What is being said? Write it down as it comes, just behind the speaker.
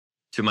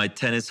to my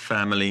tennis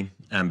family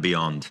and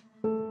beyond.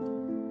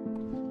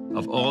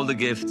 Of all the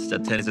gifts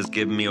that tennis has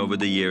given me over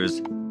the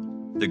years,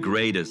 the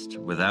greatest,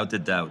 without a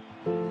doubt,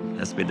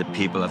 has been the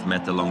people I've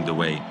met along the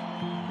way.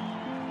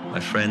 My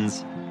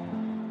friends,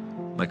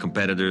 my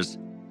competitors,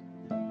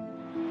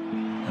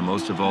 and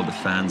most of all, the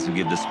fans who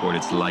give the sport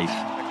its life.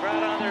 The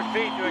crowd on their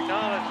feet to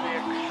acknowledge the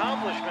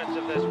accomplishments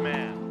of this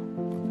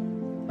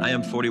man. I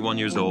am 41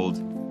 years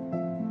old.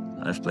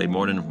 I've played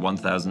more than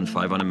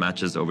 1,500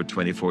 matches over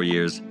 24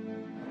 years.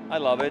 I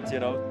love it,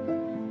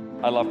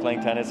 I love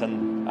playing tennis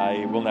and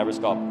I will never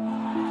stop.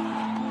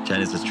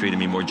 Tennis has treated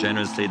me more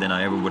generously than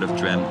I ever would have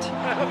dreamt.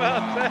 How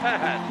about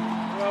that?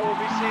 Well, we'll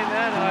be seeing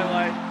that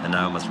highlight. And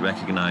now I must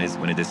recognize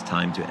when it is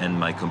time to end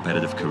my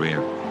competitive career.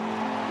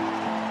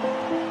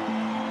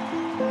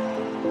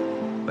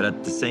 But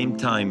at the same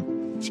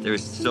time, there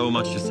is so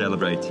much to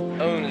celebrate.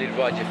 Only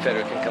Roger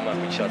Federer can come up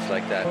with shots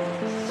like that.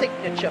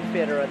 Signature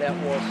Federer that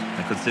was.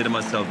 I consider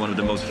myself one of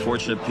the most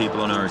fortunate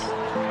people on earth.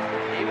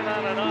 Even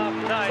on an off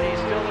night, he's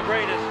still the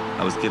greatest.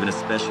 I was given a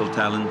special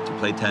talent to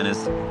play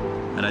tennis,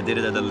 and I did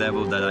it at a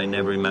level that I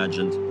never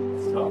imagined.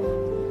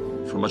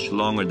 For much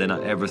longer than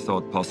I ever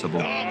thought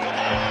possible.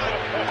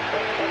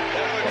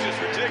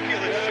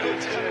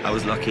 I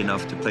was lucky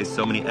enough to play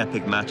so many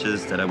epic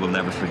matches that I will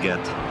never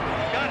forget.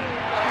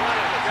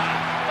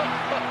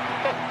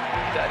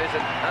 That is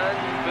an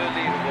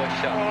unbelievable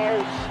shot.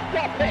 Oh,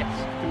 stop it!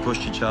 We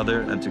pushed each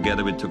other, and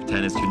together we took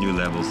tennis to new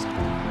levels.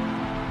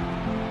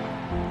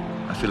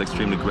 I feel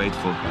extremely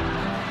grateful.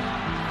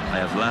 I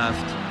have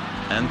laughed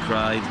and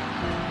cried,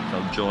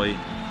 felt joy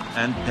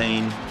and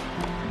pain,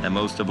 and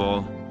most of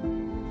all,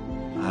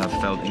 I have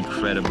felt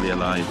incredibly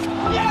alive.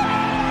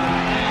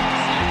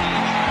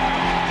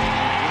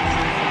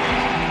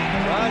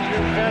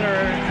 Roger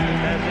Federer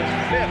has his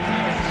 5th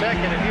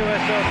consecutive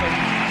U.S. Open.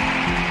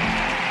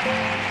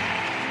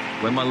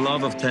 When my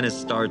love of tennis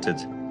started,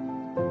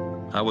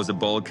 I was a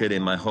ball kid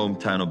in my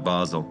hometown of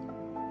Basel.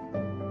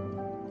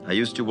 I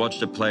used to watch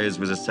the players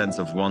with a sense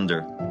of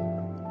wonder.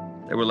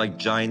 They were like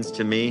giants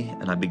to me,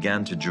 and I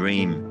began to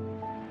dream.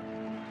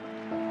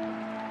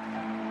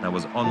 I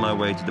was on my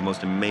way to the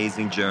most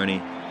amazing journey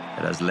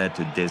that has led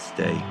to this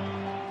day.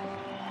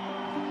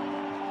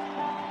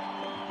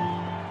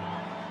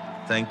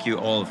 Thank you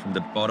all from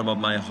the bottom of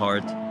my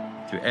heart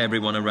to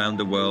everyone around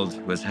the world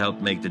who has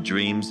helped make the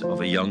dreams of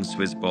a young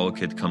Swiss ball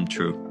kid come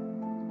true.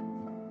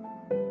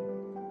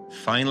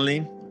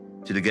 Finally,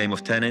 to the game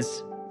of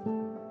tennis,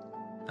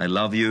 I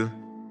love you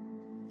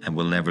and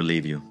will never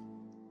leave you.